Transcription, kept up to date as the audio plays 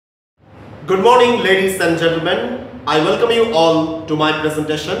Good morning, ladies and gentlemen. I welcome you all to my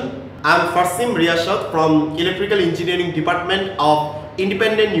presentation. I am Farseem Riasat from Electrical Engineering Department of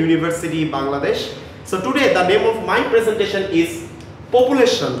Independent University, Bangladesh. So today the name of my presentation is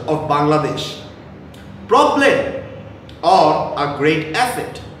Population of Bangladesh. Problem or a great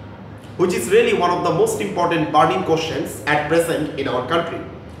asset, which is really one of the most important burning questions at present in our country.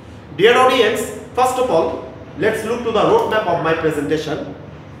 Dear audience, first of all, let's look to the roadmap of my presentation.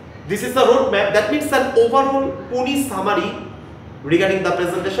 This is the roadmap. That means an overall puny summary regarding the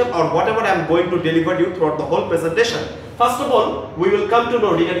presentation or whatever I am going to deliver you throughout the whole presentation. First of all, we will come to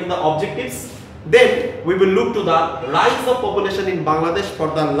know regarding the objectives. Then we will look to the rise of population in Bangladesh for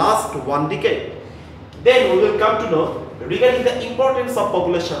the last 1 decade. Then we will come to know regarding the importance of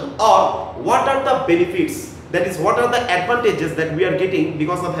population or what are the benefits, that is what are the advantages that we are getting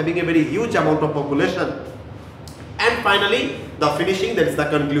because of having a very huge amount of population. And finally, the finishing, that is the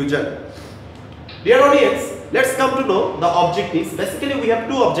conclusion. Dear audience, let's come to know the objectives. Basically, we have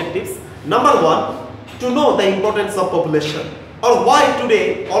two objectives. Number one, to know the importance of population, or why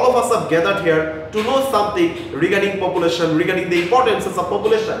today all of us have gathered here to know something regarding population, regarding the importances of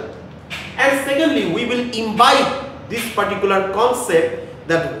population. And secondly, we will imbibe this particular concept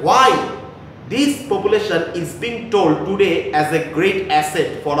that why this population is being told today as a great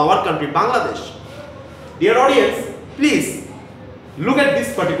asset for our country, Bangladesh. Dear audience, please look at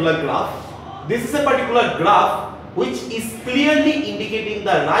this particular graph. This is a particular graph which is clearly indicating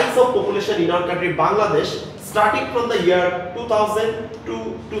the rise of population in our country, Bangladesh, starting from the year 2000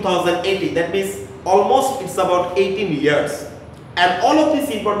 to 2018. That means almost it's about 18 years. And all of this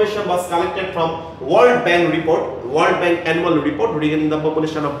information was collected from World Bank report, World Bank annual report regarding the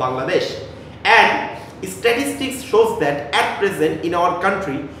population of Bangladesh. And statistics shows that at present in our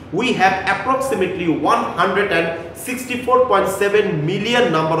country we have approximately 164.7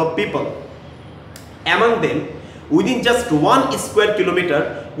 million number of people. Among them, within just 1 square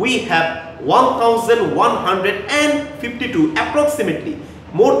kilometer we have 1152, approximately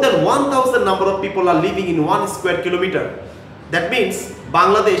more than 1000 number of people are living in 1 square kilometer. That means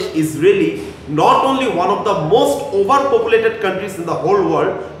Bangladesh is really not only one of the most overpopulated countries in the whole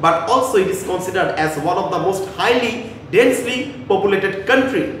world, but also it is considered as one of the most highly densely populated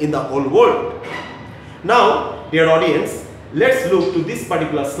country in the whole world. Now, dear audience, let's look to this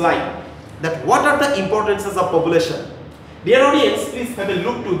particular slide, that what are the importances of population. Dear audience, please have a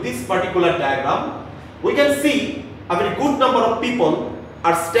look to this particular diagram. We can see a very good number of people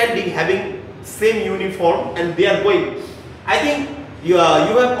are standing having same uniform and they are going. I think you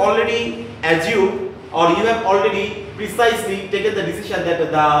have already assumed or you have already precisely taken the decision that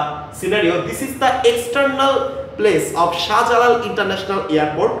the scenario, this is the external place of Shah Jalal International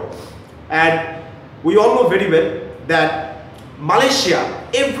Airport, and we all know very well that Malaysia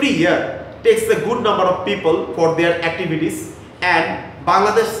every year takes a good number of people for their activities, and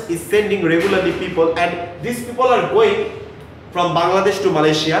Bangladesh is sending regularly people, and these people are going from Bangladesh to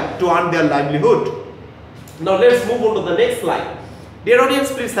Malaysia to earn their livelihood. Now let's move on to the next slide. Dear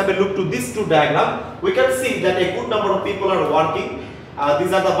audience, please have a look to these two diagrams. We can see that a good number of people are working.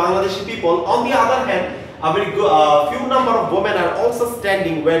 These are the Bangladeshi people. On the other hand, a very few number of women are also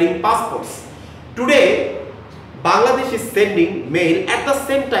standing wearing passports. Today, Bangladesh is sending male. At the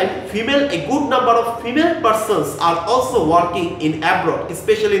same time, female, a good number of female persons are also working in abroad,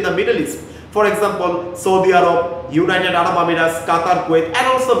 especially in the Middle East. For example, Saudi Arab, United Arab Emirates, Qatar, Kuwait, and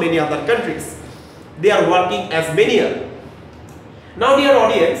also many other countries. They are working as menial. Now, dear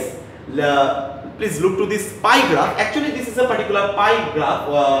audience, please look to this pie graph. Actually, this is a particular pie graph.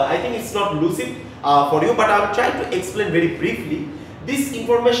 I think it's not lucid for you, but I'm trying to explain very briefly. This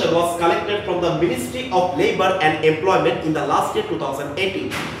information was collected from the Ministry of Labor and Employment in the last year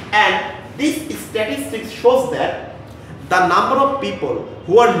 2018. And this statistics shows that the number of people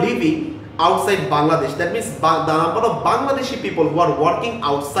who are living outside Bangladesh, that means the number of Bangladeshi people who are working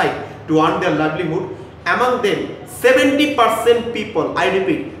outside to earn their livelihood, among them 70% people, I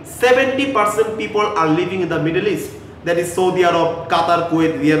repeat, 70% people are living in the Middle East, that is Saudi Arab, Qatar,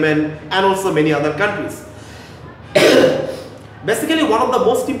 Kuwait, Yemen, and also many other countries. Basically, one of the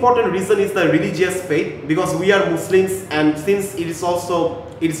most important reason is the religious faith, because we are Muslims, and since it is also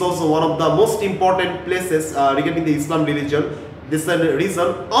one of the most important places regarding the Islam religion, this is the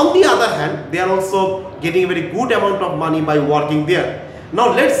reason. On the other hand, they are also getting a very good amount of money by working there.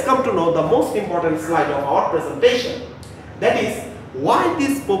 Now let's come to know the most important slide of our presentation, that is why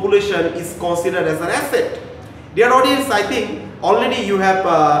this population is considered as an asset. Dear audience, I think already you have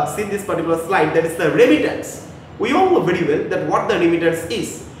seen this particular slide, that is the remittance. We all know very well that what the remittance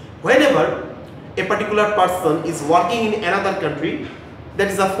is. Whenever a particular person is working in another country, that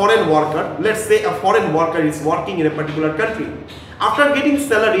is a foreign worker, let's say a foreign worker is working in a particular country. After getting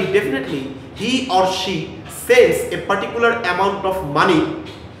salary, definitely he or she sends a particular amount of money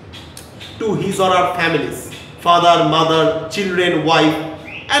to his or her families, father, mother, children, wife,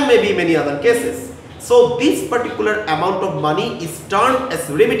 and maybe many other cases. So this particular amount of money is termed as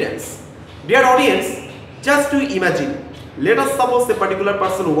remittance. Dear audience, just to imagine, let us suppose a particular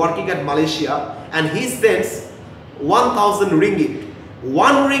person working at Malaysia and he sends 1000 ringgit.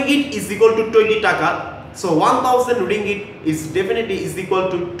 1 ringgit is equal to 20 taka. So 1000 ringgit is definitely is equal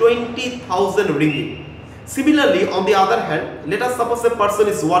to 20,000 ringgit. Similarly, on the other hand, let us suppose a person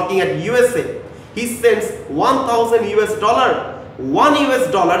is working at USA. He sends 1000 US dollar. 1 US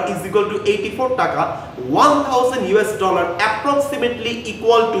dollar is equal to 84 taka. 1000 US dollar approximately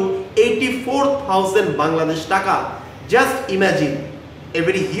equal to 84,000 Bangladesh taka. Just imagine a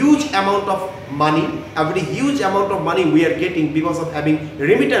very huge amount of money, we are getting because of having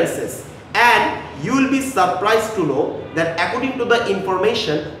remittances. And you will be surprised to know that according to the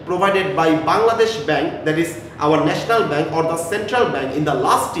information provided by Bangladesh Bank, that is our national bank or the central bank, in the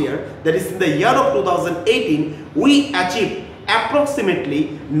last year, that is in the year of 2018, we achieved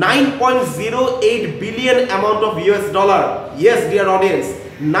approximately 9.08 billion amount of US dollar. Yes, dear audience,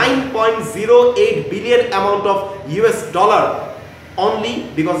 9.08 billion amount of US dollar only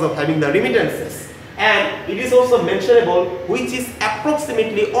because of having the remittances. And it is also mentionable, which is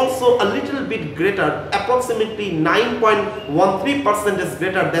approximately also a little bit greater, approximately 9.13% is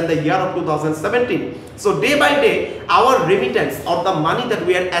greater than the year of 2017. So day by day, our remittance or the money that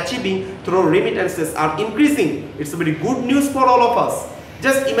we are achieving through remittances are increasing. It's a very good news for all of us.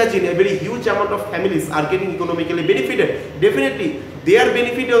 Just imagine a very huge amount of families are getting economically benefited. Definitely, their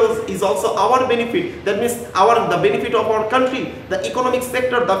benefit is also our benefit. That means the benefit of our country, the economic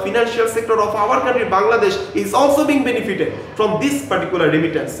sector, the financial sector of our country, Bangladesh, is also being benefited from these particular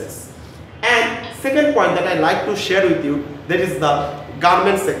remittances. And second point that I like to share with you, that is the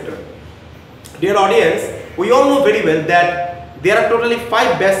garment sector. Dear audience, we all know very well that there are totally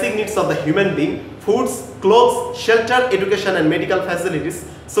 5 basic needs of the human being: foods, clothes, shelter, education, and medical facilities.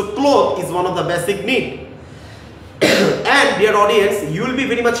 So clothes is one of the basic need. And dear audience, you will be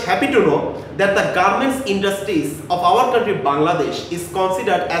very much happy to know that the garments industries of our country Bangladesh is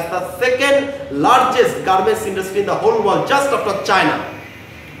considered as the second largest garments industry in the whole world, just after China.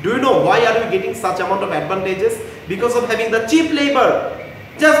 Do you know why are we getting such amount of advantages? Because of having the cheap labor.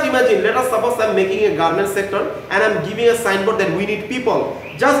 Just imagine, let us suppose I am making a garment sector and I am giving a signboard that we need people.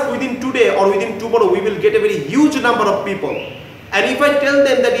 Just within today or within tomorrow, we will get a very huge number of people. And if I tell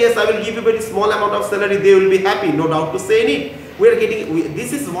them that yes, I will give you a very small amount of salary, they will be happy, no doubt to say in it.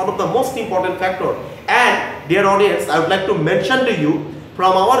 This is one of the most important factor. And dear audience, I would like to mention to you,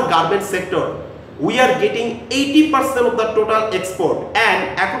 from our garment sector, we are getting 80% of the total export.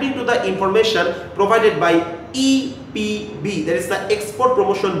 And according to the information provided by EPB, that is the Export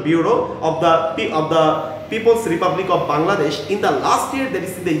Promotion Bureau of the People's Republic of Bangladesh, in the last year, that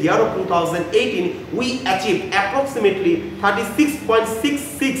is in the year of 2018, we achieved approximately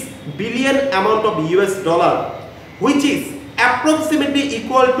 36.66 billion amount of US dollar, which is approximately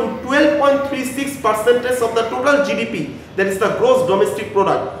equal to 12.36% of the total GDP, that is the gross domestic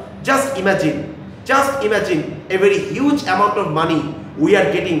product. Just imagine a very huge amount of money we are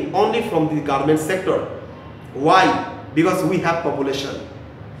getting only from the garment sector. Why? Because we have population.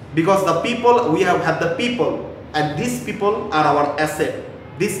 Because the people, we have the people, and these people are our asset.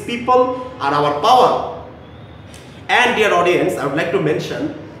 These people are our power. And dear audience, I would like to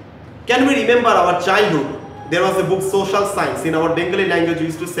mention, can we remember our childhood? There was a book, Social Science. In our Bengali language, we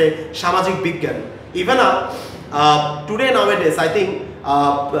used to say Samajik Bigyan. Even today nowadays, I think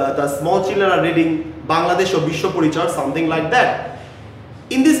the small children are reading Bangladesh or Vishwa Porichar, something like that.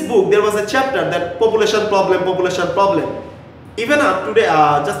 In this book, there was a chapter that population problem. Even today,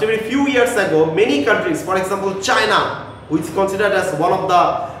 just a very few years ago, many countries, for example, China, which is considered as one of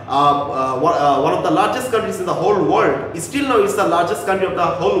the largest countries in the whole world, still now is the largest country of the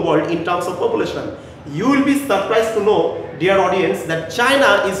whole world in terms of population. You will be surprised to know, dear audience, that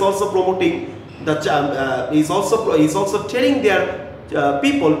China is also promoting is also telling their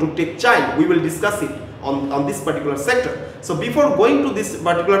people to take child. We will discuss it on this particular sector. So before going to this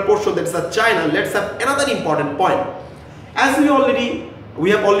particular portion, that is China, let's have another important point. As we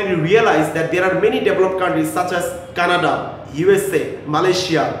have already realized that there are many developed countries such as Canada, USA,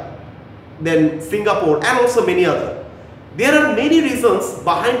 Malaysia, then Singapore, and also many others. There are many reasons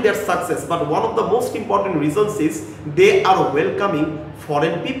behind their success, but one of the most important reasons is they are welcoming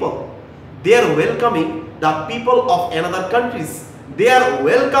foreign people. They are welcoming the people of another countries. They are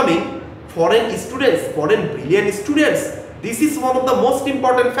welcoming foreign students, foreign brilliant students. This is one of the most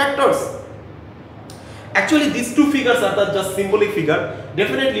important factors. Actually, these two figures are the just symbolic figure.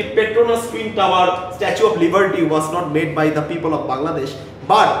 Definitely, Petronas Twin Tower, Statue of Liberty was not made by the people of Bangladesh.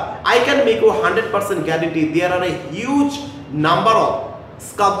 But I can make a 100% guarantee there are a huge number of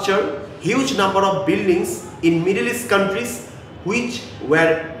sculpture, huge number of buildings in Middle East countries which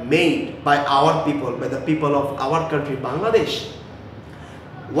were made by our people, by the people of our country, Bangladesh.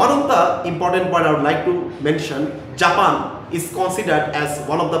 One of the important point I would like to mention, Japan is considered as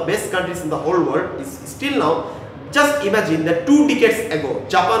one of the best countries in the whole world. Is still now. Just imagine that 2 decades ago,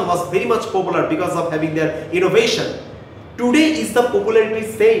 Japan was very much popular because of having their innovation. Today is the popularity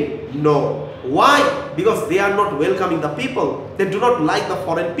same? No. Why? Because they are not welcoming the people. They do not like the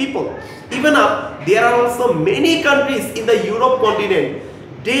foreign people. Even up, there are also many countries in the Europe continent.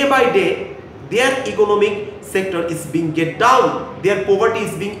 Day by day, their economic sector is being get down, their poverty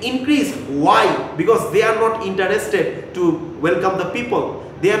is being increased. Why? Because they are not interested to welcome the people,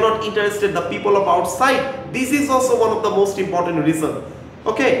 they are not interested the people of outside. This is also one of the most important reason.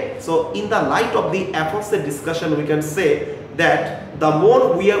 Okay, so in the light of the aforesaid discussion, we can say that the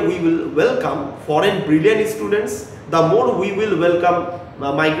more we will welcome foreign brilliant students, the more we will welcome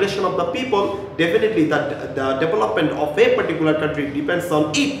migration of the people. Definitely the development of a particular country depends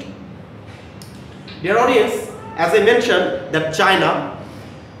on it. Dear audience, as I mentioned that China,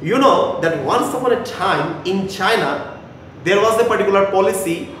 you know that once upon a time in China, there was a particular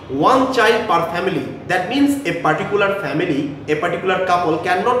policy, one child per family. That means a particular family, a particular couple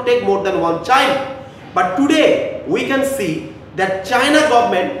cannot take more than one child. But today, we can see that China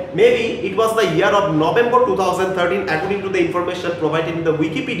government, maybe it was the year of November 2013, according to the information provided in the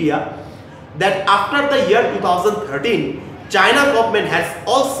Wikipedia, that after the year 2013, China government has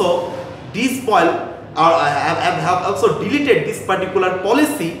also despoiled or have also deleted this particular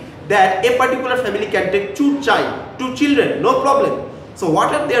policy that a particular family can take two children, no problem. So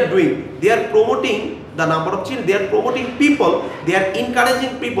what are they doing? They are promoting the number of children, they are promoting people, they are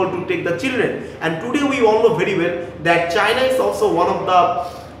encouraging people to take the children. And today we all know very well that China is also one of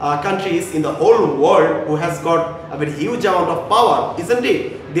the countries in the whole world who has got a very huge amount of power, isn't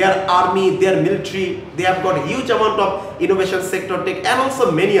it? Their army, their military, they have got a huge amount of innovation sector tech and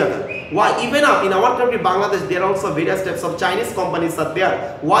also many other. Why? Even in our country Bangladesh, there are also various types of Chinese companies are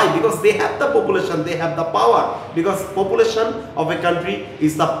there. Why? Because they have the population, they have the power. Because population of a country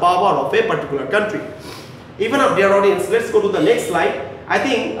is the power of a particular country. Even up, dear audience, let's go to the next slide. I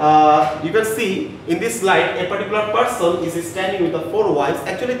think you can see in this slide a particular person is standing with the 4 wives.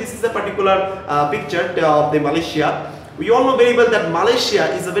 Actually, this is a particular picture of the Malaysia. We all know very well that Malaysia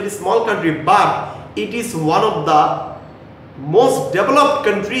is a very small country, but it is one of the most developed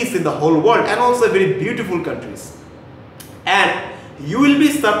countries in the whole world and also very beautiful countries. And you will be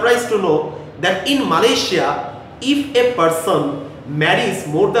surprised to know that in Malaysia, if a person marries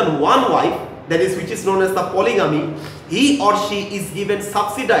more than one wife, that is which is known as the polygamy, he or she is given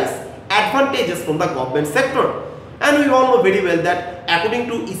subsidized advantages from the government sector. And we all know very well that according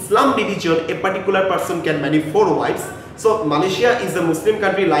to Islam religion, a particular person can marry 4 wives. So Malaysia is a Muslim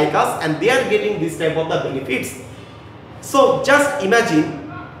country like us and they are getting this type of the benefits. So just imagine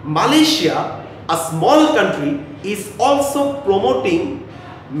Malaysia, a small country, is also promoting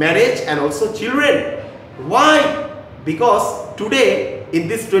marriage and also children. Why? Because today in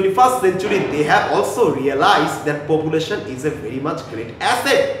this 21st century, they have also realized that population is a very much great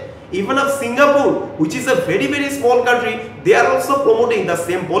asset. Even of Singapore, which is a very small country, they are also promoting the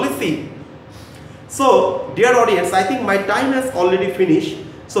same policy. So, dear audience, I think my time has already finished.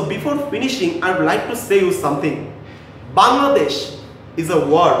 So, before finishing, I would like to say you something. Bangladesh is a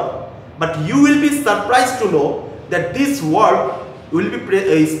word, but you will be surprised to know that this word will be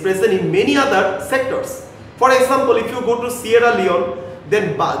is present in many other sectors. For example, if you go to Sierra Leone,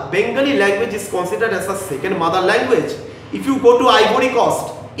 then Bengali language is considered as a second mother language. If you go to Ivory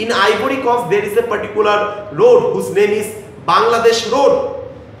Coast, in Ivory Coast there is a particular road whose name is Bangladesh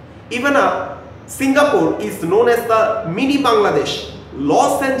Road. Even Singapore is known as the mini Bangladesh.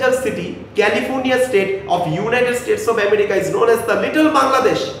 Los Angeles City, California state of United States of America is known as the little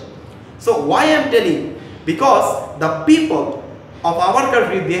Bangladesh. So why I am telling? Because the people of our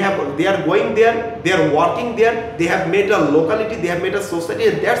country, they are going there, they are working there, they have made a locality, they have made a society,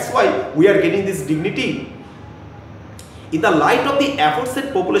 and that's why we are getting this dignity. In the light of the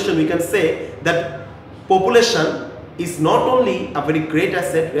aforesaid population, we can say that population is not only a very great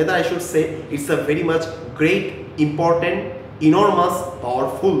asset, rather I should say it's a very much great, important, enormous,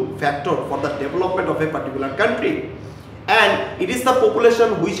 powerful factor for the development of a particular country. And it is the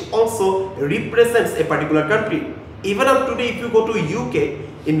population which also represents a particular country. Even up today, if you go to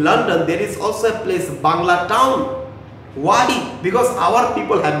UK, in London, there is also a place, Bangla Town. Why? Because our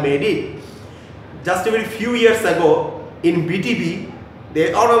people have made it. Just a very few years ago in BTV,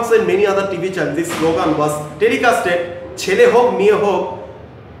 there are also in many other TV channels, this slogan was telecasted, ছেলে হোক মেয়ে হোক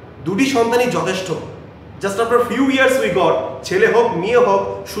দুটি সন্তানই যথেষ্ট. Just after a few years we got ছেলে হোক মেয়ে হোক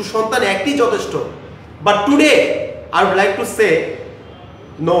সুসন্তান একটি যথেষ্ট. But today I would like to say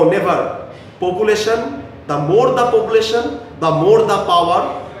no, never. Population, the more the population, the more the power,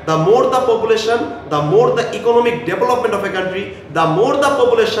 the more the population, the more the economic development of a country, the more the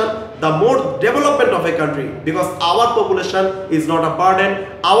population, the more development of a country. Because our population is not a burden,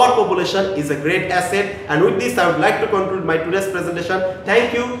 our population is a great asset. And with this I would like to conclude my today's presentation.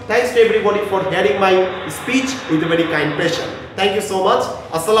 Thank you. Thanks to everybody for hearing my speech with a very kind passion. Thank you so much.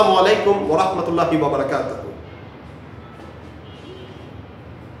 Assalamu alaikum wa rahmatullahi wa barakatuh.